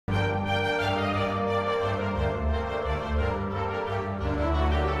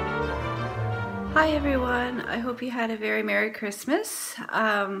Hi everyone, I hope you had a very Merry Christmas.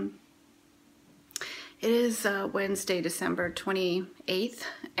 It is Wednesday, December 28th,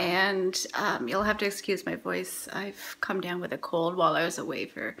 and you'll have to excuse my voice. I've come down with a cold while I was away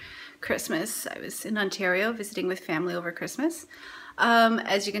for Christmas. I was in Ontario visiting with family over Christmas.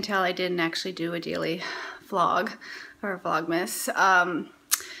 As you can tell, I didn't actually do a daily vlog or Vlogmas.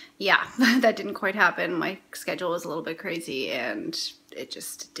 Yeah, that didn't quite happen. My schedule was a little bit crazy and it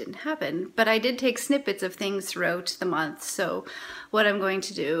just didn't happen. But I did take snippets of things throughout the month. So what I'm going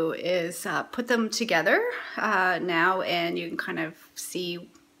to do is put them together now, and you can kind of see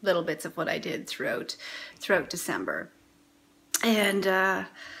little bits of what I did throughout December. And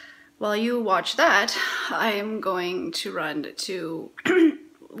while you watch that, I'm going to run to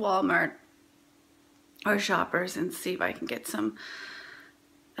Walmart or Shoppers and see if I can get some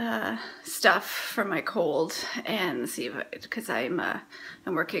stuff for my cold, and see if because I'm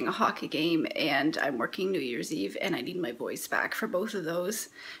working a hockey game and I'm working New Year's Eve, and I need my voice back for both of those,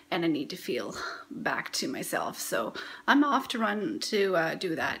 and I need to feel back to myself. So I'm off to run to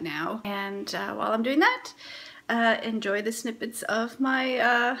do that now, and while I'm doing that, enjoy the snippets of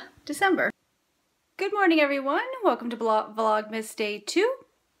my December. Good morning everyone, welcome to Vlogmas Day 2,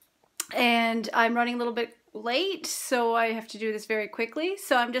 and I'm running a little bit late, so I have to do this very quickly.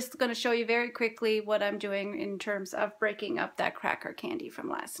 So I'm just going to show you very quickly what I'm doing in terms of breaking up that cracker candy from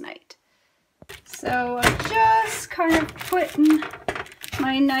last night. So I'm just kind of putting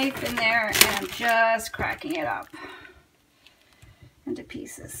my knife in there and I'm just cracking it up into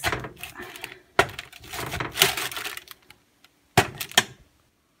pieces.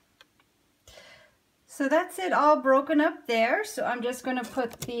 So that's it, all broken up there. So I'm just going to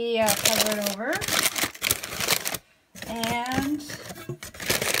put the cover over and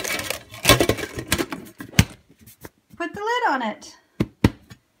put the lid on it.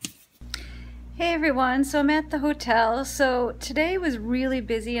 Hey everyone, so I'm at the hotel. So today was really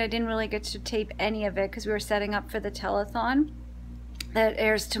busy. I didn't really get to tape any of it because we were setting up for the telethon that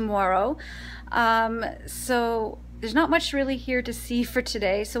airs tomorrow. So there's not much really here to see for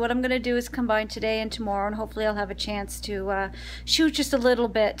today. So what I'm gonna do is combine today and tomorrow, and hopefully I'll have a chance to shoot just a little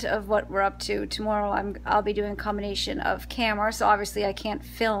bit of what we're up to. Tomorrow I'll be doing a combination of camera, so obviously I can't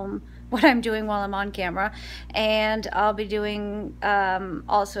film what I'm doing while I'm on camera, and I'll be doing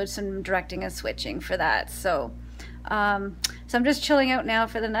also some directing and switching for that. So I'm just chilling out now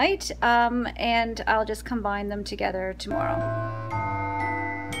for the night, and I'll just combine them together tomorrow.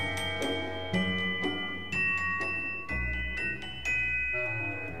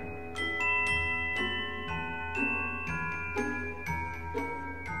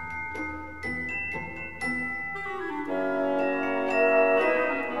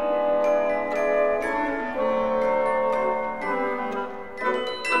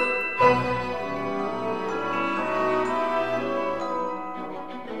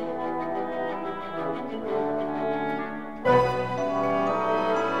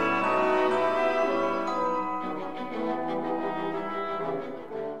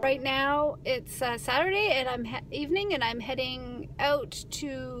 Right now it's Saturday and I'm evening, and I'm heading out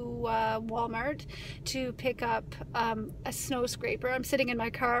to Walmart to pick up a snow scraper. I'm sitting in my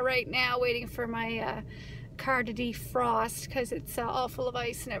car right now waiting for my car to defrost because it's all full of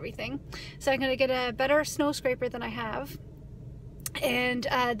ice and everything. So I'm going to get a better snow scraper than I have, and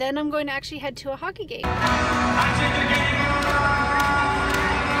then I'm going to actually head to a hockey game.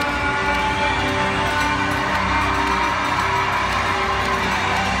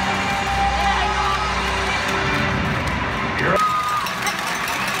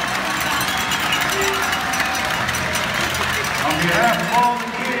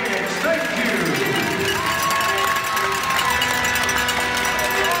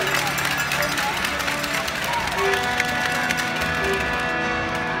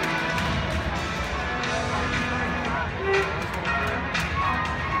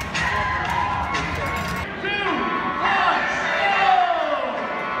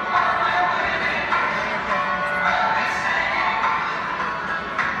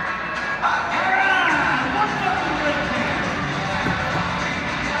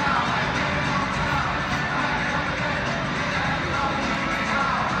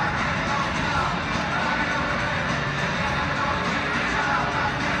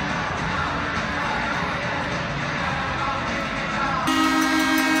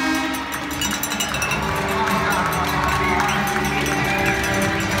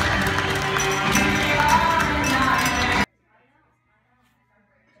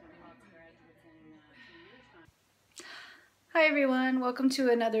 Hi everyone, welcome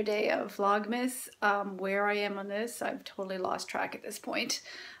to another day of Vlogmas. Where I am on this, I've totally lost track at this point.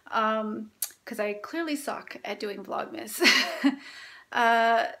 Because because I clearly suck at doing Vlogmas.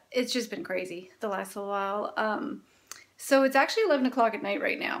 It's just been crazy the last little while. So it's actually 11 o'clock at night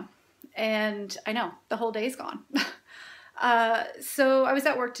right now, and I know the whole day's gone. So I was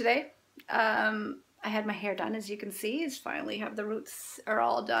at work today. I had my hair done, as you can see. It's finally have the roots are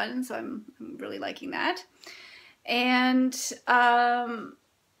all done, so I'm really liking that. And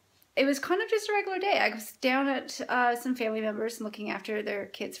it was kind of just a regular day. I was down at some family members and looking after their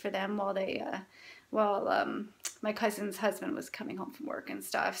kids for them while they, my cousin's husband was coming home from work and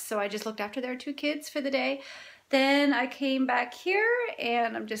stuff. So I just looked after their 2 kids for the day. Then I came back here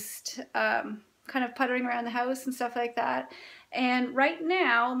and I'm just kind of puttering around the house and stuff like that. And right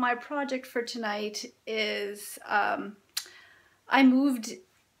now, my project for tonight is I moved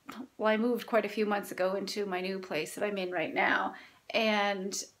quite a few months ago into my new place that I'm in right now.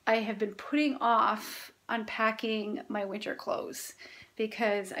 And I have been putting off unpacking my winter clothes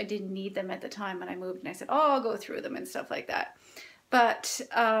because I didn't need them at the time when I moved. And I said, oh, I'll go through them and stuff like that. But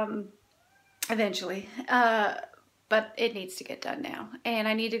eventually, but it needs to get done now. And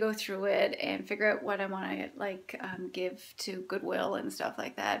I need to go through it and figure out what I want to like give to Goodwill and stuff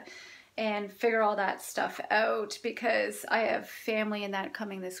like that. And figure all that stuff out because I have family and that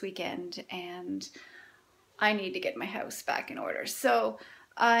coming this weekend and I need to get my house back in order. So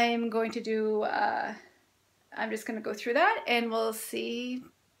I'm going to do, I'm just going to go through that and we'll see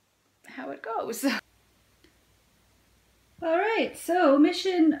how it goes. All right, so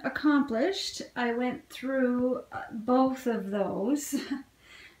mission accomplished. I went through both of those.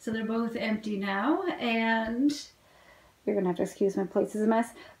 So they're both empty now, and you're gonna have to excuse my place is a mess.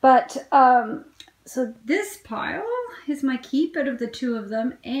 But so this pile is my keep out of the 2 of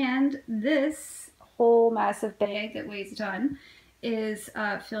them, and this whole massive bag that weighs a ton is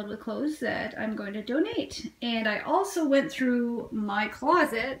filled with clothes that I'm going to donate. And I also went through my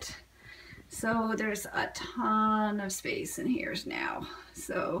closet. So there's a ton of space in here now.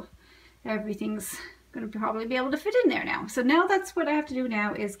 So everything's going to probably be able to fit in there now. So now that's what I have to do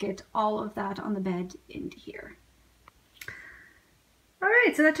now is get all of that on the bed into here. All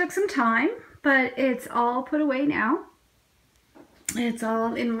right, so that took some time, but it's all put away now. It's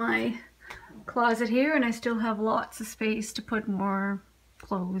all in my closet here, and I still have lots of space to put more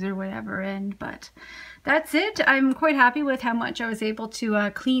clothes or whatever in, but that's it. I'm quite happy with how much I was able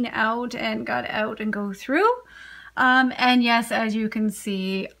to clean out and got out and go through. And yes, as you can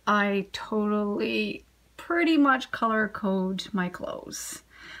see, I totally pretty much color code my clothes.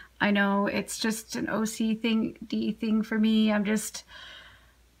 I know it's just an OCD thing for me.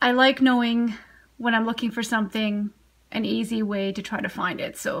 I like knowing when I'm looking for something, an easy way to try to find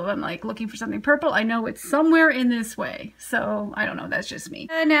it. So I'm like looking for something purple, I know it's somewhere in this way. So I don't know, that's just me.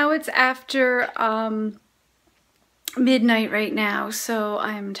 Now it's after midnight right now, so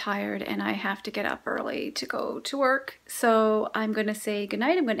I'm tired and I have to get up early to go to work. So I'm gonna say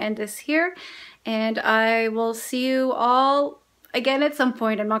goodnight. I'm gonna end this here and I will see you all again at some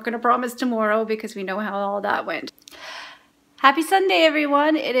point. I'm not gonna promise tomorrow because we know how all that went. Happy Sunday,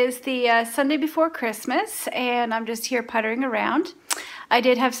 everyone. It is the Sunday before Christmas, and I'm just here puttering around. I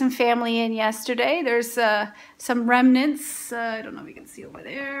did have some family in yesterday. There's some remnants, I don't know if you can see over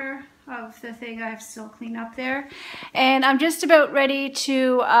there, of the thing I have to still clean up there. And I'm just about ready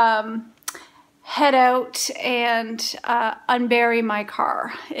to head out and unbury my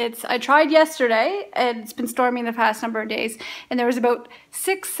car. I tried yesterday, and it's been storming the past number of days, and there was about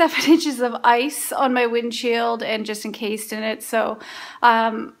 6-7 inches of ice on my windshield and just encased in it. So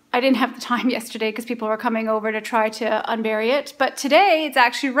I didn't have the time yesterday because people were coming over to try to unbury it. But today it's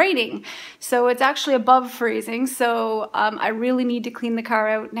actually raining, so it's actually above freezing. So I really need to clean the car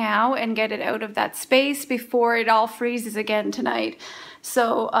out now and get it out of that space before it all freezes again tonight.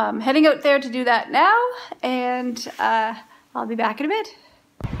 So heading out there to do that now, and I'll be back in a bit.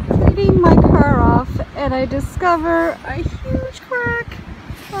 Cleaning my car off, and I discover a huge crack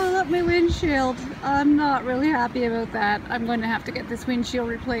all up my windshield. I'm not really happy about that. I'm going to have to get this windshield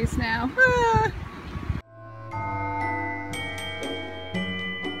replaced now. Ah.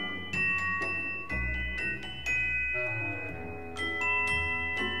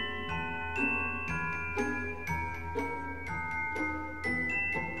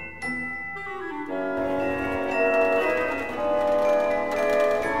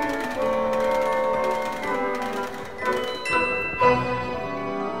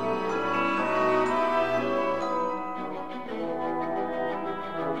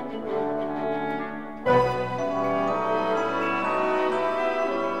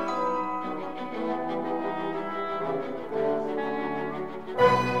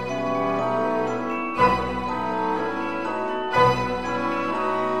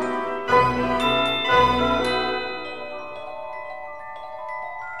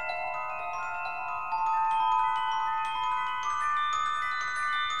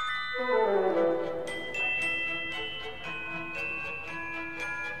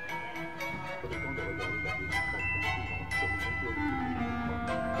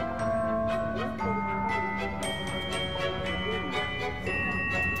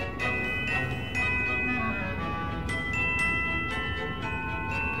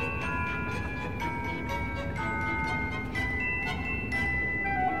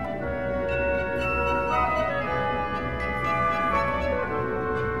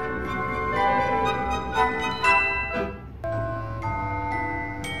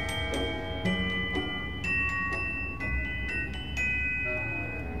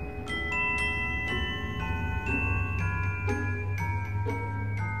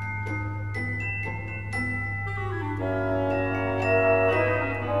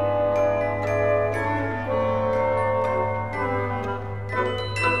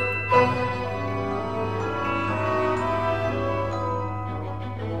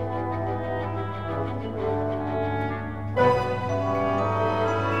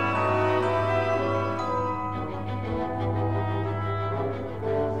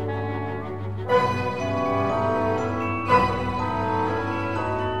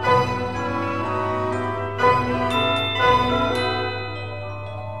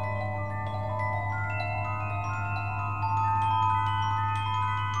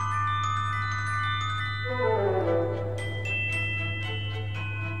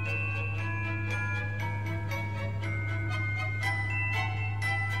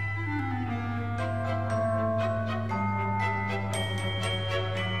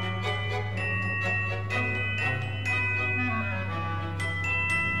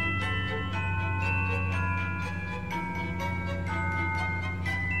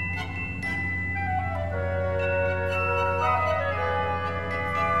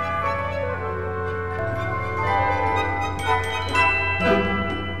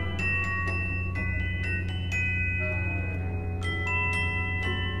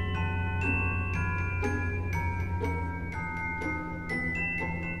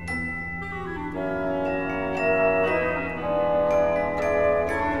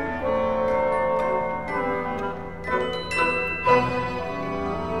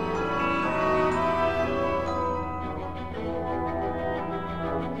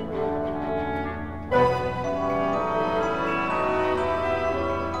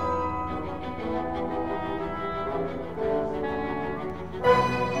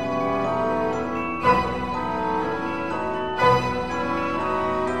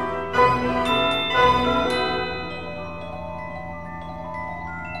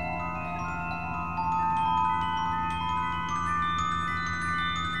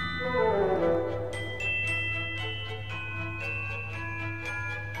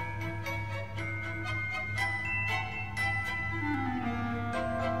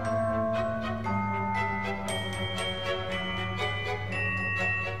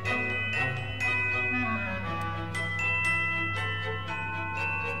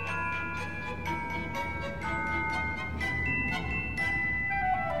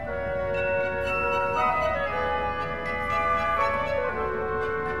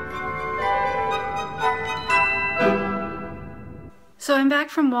 So I'm back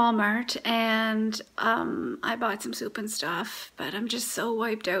from Walmart and I bought some soup and stuff, but I'm just so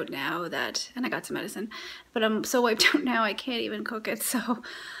wiped out now that, and I got some medicine, but I'm so wiped out now I can't even cook it. So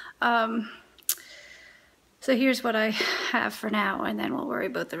here's what I have for now, and then we'll worry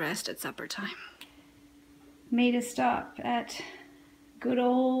about the rest at supper time. Made a stop at good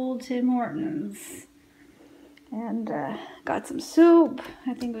old Tim Hortons and got some soup.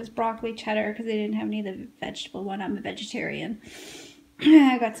 I think it was broccoli cheddar because they didn't have any of the vegetable one. I'm a vegetarian.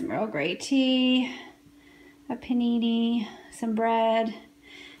 I got some Earl Grey tea, a panini, some bread,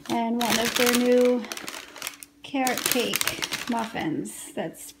 and one of their new carrot cake muffins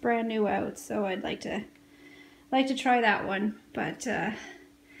that's brand new out. So I'd like to try that one. But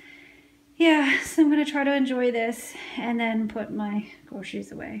yeah, so I'm gonna try to enjoy this and then put my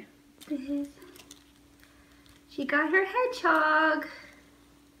groceries away. She got her hedgehog.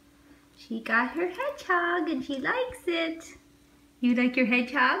 She got her hedgehog and she likes it. You like your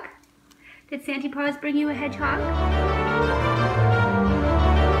hedgehog? Did Santy Paws bring you a hedgehog?